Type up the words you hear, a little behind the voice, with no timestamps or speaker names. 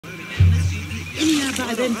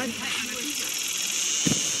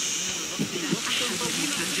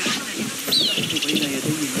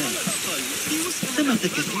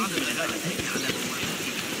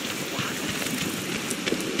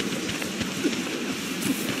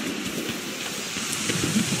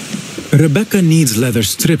Rebecca needs leather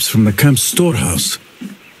strips from the camp's storehouse.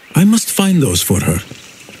 I must find those for her.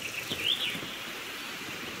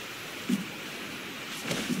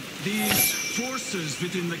 These forces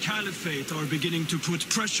within the Caliphate are beginning to put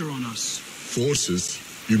pressure on us. Forces?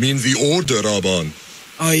 You mean the Order, Aban?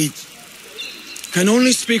 I can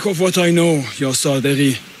only speak of what I know, Your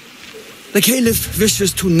Sarderi. The Caliph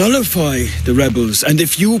wishes to nullify the rebels, and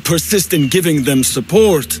if you persist in giving them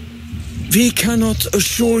support, we cannot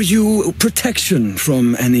assure you protection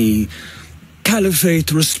from any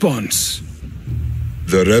Caliphate response.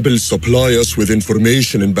 The rebels supply us with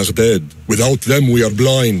information in Baghdad. Without them, we are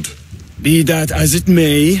blind. Be that as it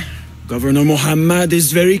may, Governor Muhammad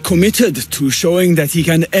is very committed to showing that he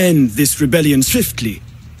can end this rebellion swiftly.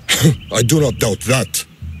 I do not doubt that.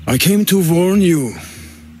 I came to warn you.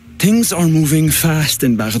 Things are moving fast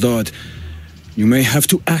in Baghdad. You may have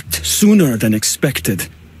to act sooner than expected.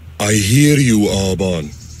 I hear you,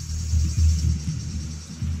 Aban.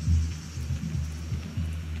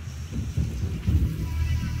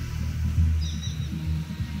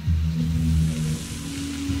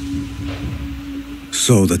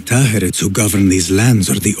 So the Tahirids who govern these lands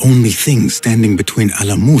are the only thing standing between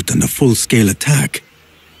Alamut and a full-scale attack.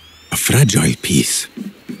 A fragile peace.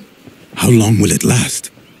 How long will it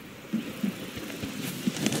last?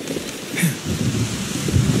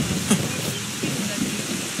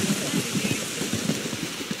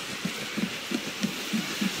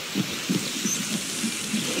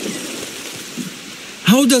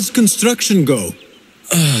 How does construction go?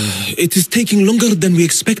 It is taking longer than we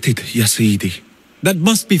expected, Ya Sayyidi. That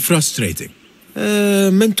must be frustrating.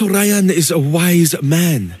 Mentor Ryan is a wise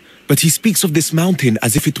man, but he speaks of this mountain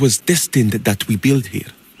as if it was destined that we build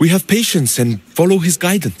here. We have patience and follow his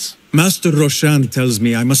guidance. Master Roshan tells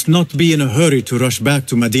me I must not be in a hurry to rush back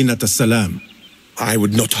to Madinat as-Salam. I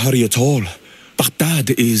would not hurry at all.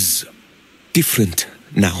 Baghdad is different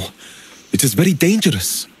now. It is very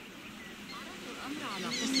dangerous.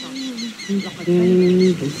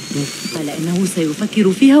 قال إنه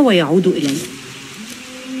سيفكر فيها ويعود إلي،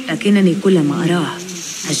 لكنني كلما أراه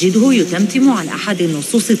أجده يتمتم عن أحد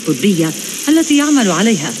النصوص الطبية التي يعمل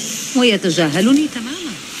عليها ويتجاهلني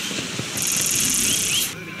تماما.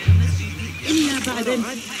 إلا بعد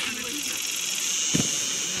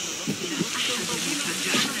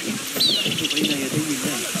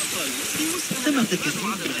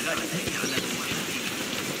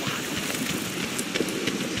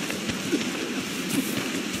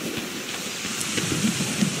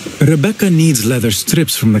Rebecca needs leather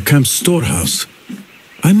strips from the camp's storehouse.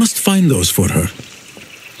 I must find those for her.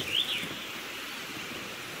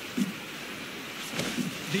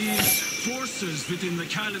 These forces within the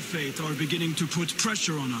Caliphate are beginning to put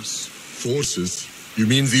pressure on us. Forces? You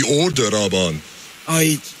mean the Order, Aban?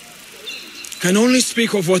 I can only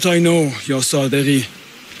speak of what I know, Your Sarderi.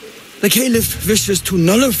 The Caliph wishes to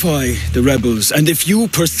nullify the rebels, and if you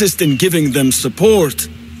persist in giving them support,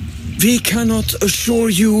 we cannot assure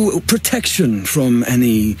you protection from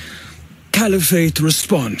any Caliphate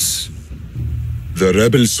response. The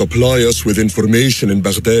rebels supply us with information in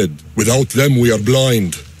Baghdad. Without them, we are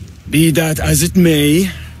blind. Be that as it may,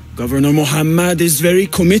 Governor Muhammad is very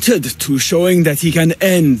committed to showing that he can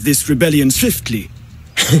end this rebellion swiftly.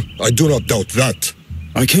 I do not doubt that.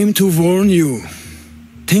 I came to warn you.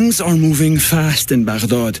 Things are moving fast in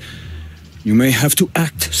Baghdad. You may have to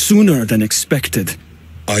act sooner than expected.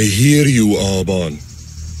 I hear you, Aban.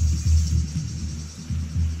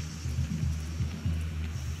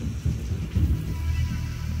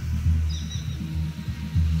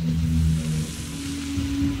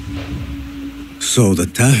 So the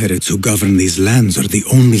Tahirids who govern these lands are the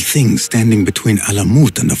only thing standing between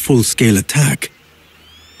Alamut and a full-scale attack.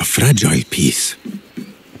 A fragile peace.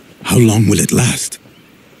 How long will it last?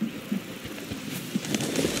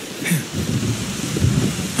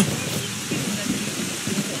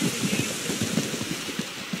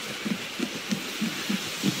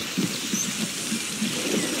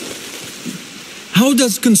 How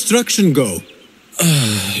does construction go?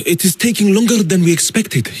 It is taking longer than we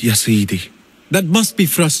expected, Ya Sayyidi. That must be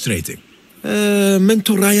frustrating.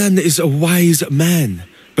 Mentor Ryan is a wise man,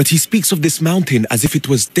 but he speaks of this mountain as if it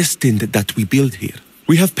was destined that we build here.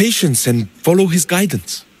 We have patience and follow his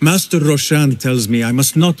guidance. Master Roshan tells me I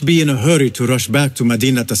must not be in a hurry to rush back to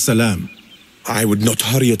Madinat as-Salam. I would not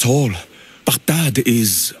hurry at all. Baghdad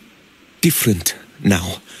is different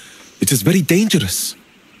now. It It is very dangerous.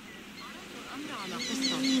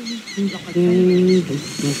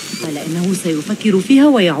 قال إنه سيفكر فيها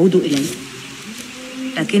ويعود إلي،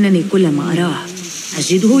 لكنني كلما أراه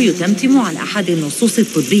أجده يتمتم عن أحد النصوص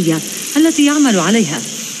الطبية التي يعمل عليها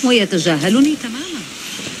ويتجاهلني تماما.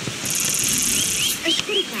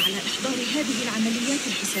 أشكرك على إحضار هذه العمليات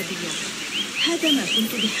الحسابية. هذا ما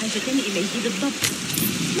كنت بحاجة إليه بالضبط.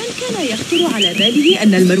 من كان يخطر على باله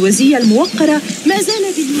أن المروزية الموقرة ما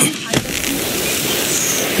زال بدون حاجة؟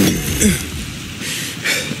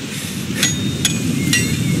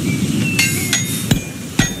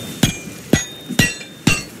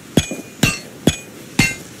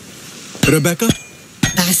 Rebecca?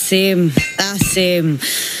 Basim.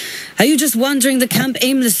 Are you just wandering the camp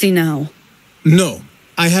aimlessly now? No.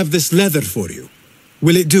 I have this leather for you.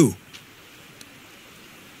 Will it do?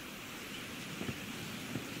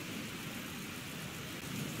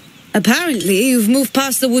 Apparently, you've moved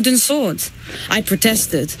past the wooden sword. I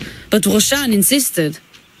protested, but Roshan insisted.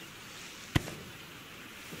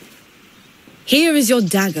 Here is your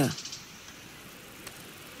dagger.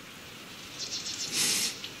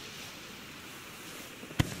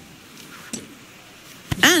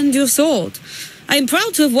 And your sword. I am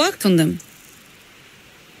proud to have worked on them.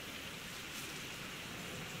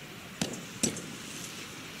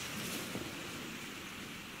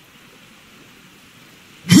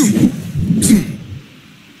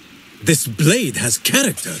 This blade has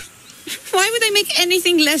character. Why would I make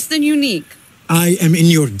anything less than unique? I am in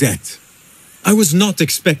your debt. I was not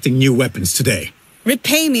expecting new weapons today.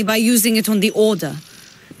 Repay me by using it on the Order.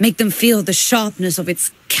 Make them feel the sharpness of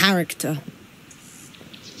its character.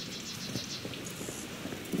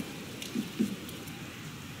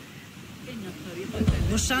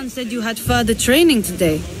 Roshan said you had further training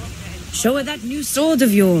today. Show her that new sword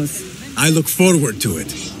of yours. I look forward to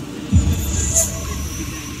it.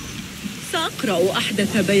 سأقرأ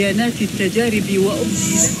أحدث بيانات التجارب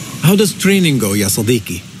وأبدي. How does training go, ya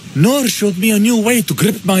Sadiqi? Noor showed me a new way to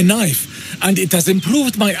grip my knife, and it has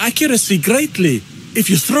improved my accuracy greatly. If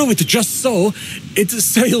you throw it just so, it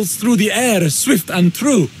sails through the air, swift and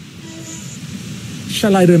true.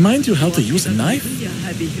 Shall I remind you how to use a knife?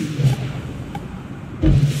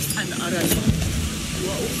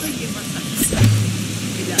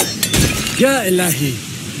 Ya Ilahi,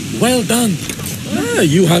 well done.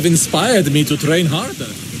 You have inspired me to train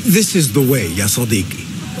harder. This is the way, ya Sadiqi.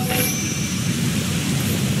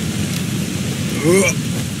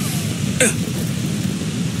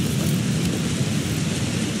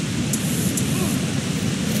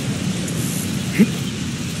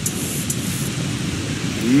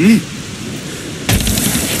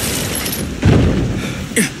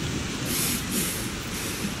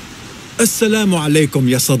 Assalamu alaikum,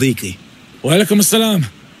 ya Sadiqi. Walaikum assalam.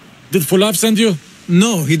 Did Fulaf send you?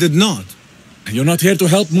 No, he did not. You're not here to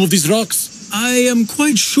help move these rocks? I am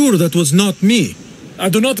quite sure that was not me. I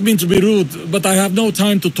do not mean to be rude, but I have no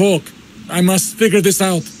time to talk. I must figure this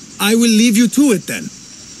out. I will leave you to it then.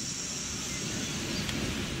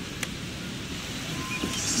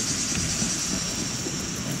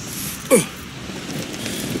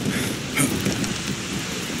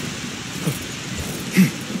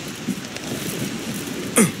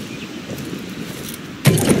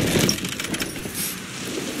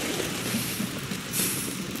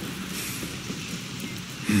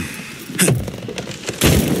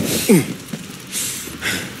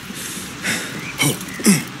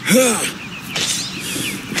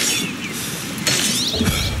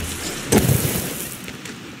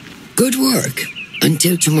 Good work.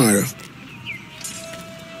 Until tomorrow.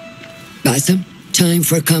 Basim, time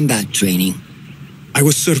for combat training. I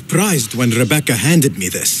was surprised when Rebecca handed me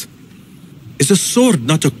this. Is a sword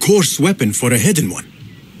not a coarse weapon for a hidden one?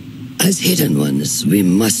 As hidden ones, we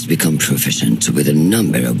must become proficient with a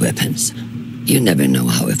number of weapons. You never know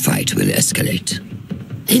how a fight will escalate.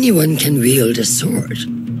 Anyone can wield a sword,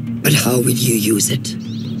 but how will you use it?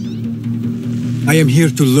 I am here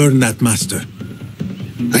to learn that, Master.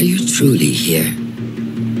 Are you truly here?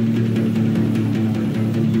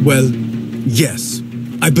 Well, yes,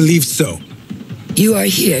 I believe so. You are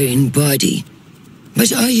here in body,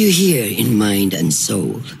 but are you here in mind and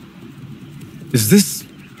soul? Is this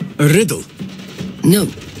a riddle? No,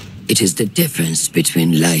 it is the difference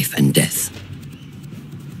between life and death.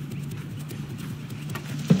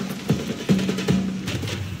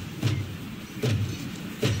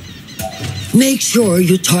 Make sure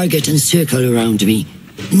you target and circle around me.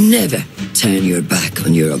 Never turn your back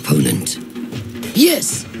on your opponent.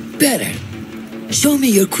 Yes, better. Show me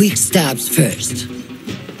your quick stabs first.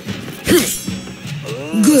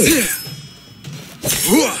 Good.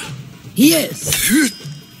 Yes.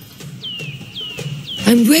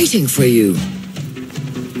 I'm waiting for you.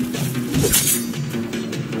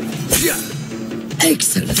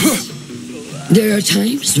 Excellent. There are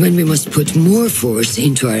times when we must put more force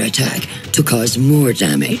into our attack to cause more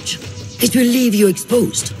damage. It will leave you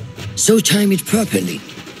exposed, so time it properly.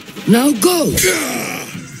 Now go!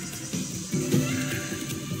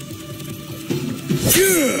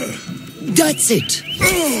 That's it!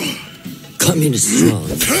 Come in strong.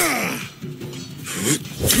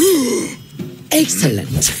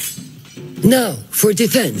 Excellent. Now, for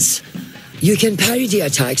defense, you can parry the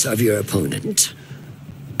attacks of your opponent.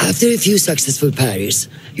 After a few successful parries,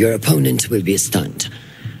 your opponent will be stunned.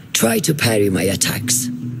 Try to parry my attacks.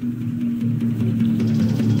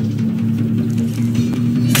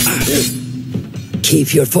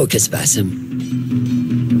 Keep your focus, Basim.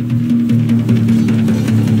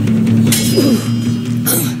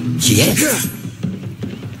 Yes.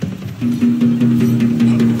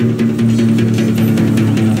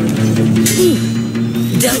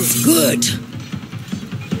 That's good.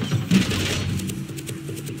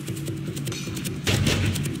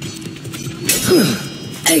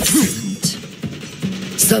 Excellent.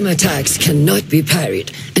 Some attacks cannot be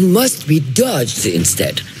parried and must be dodged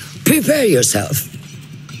instead. Prepare yourself.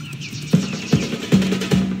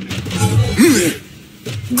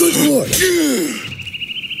 Good work.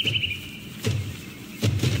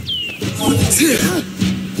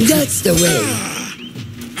 That's the way.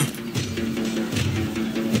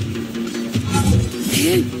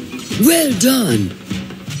 Well done.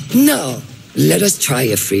 Now, let us try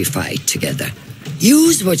a free fight together.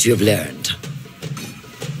 Use what you've learned.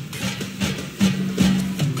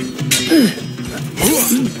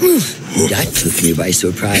 That took me by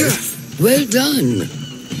surprise. Well done.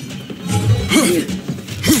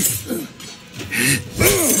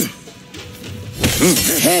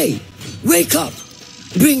 Hey, wake up.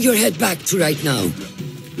 Bring your head back to right now.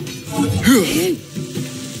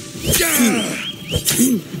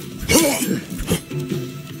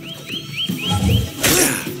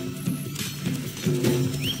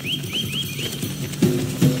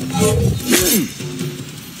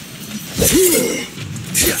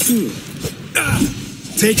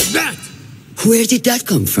 Take that! Where did that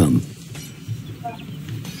come from?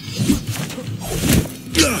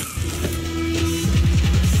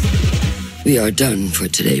 We are done for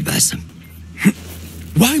today, Basim.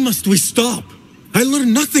 Why must we stop? I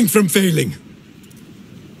learned nothing from failing.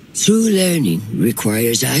 True learning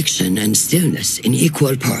requires action and stillness in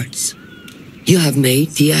equal parts. You have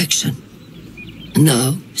made the action.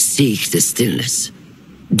 Now seek the stillness.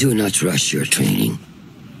 Do not rush your training.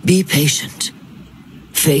 Be patient.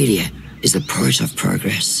 Failure is a part of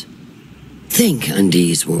progress. Think on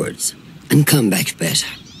these words and come back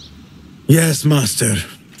better. Yes, Master.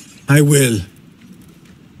 I will.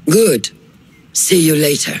 Good. See you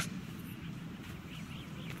later.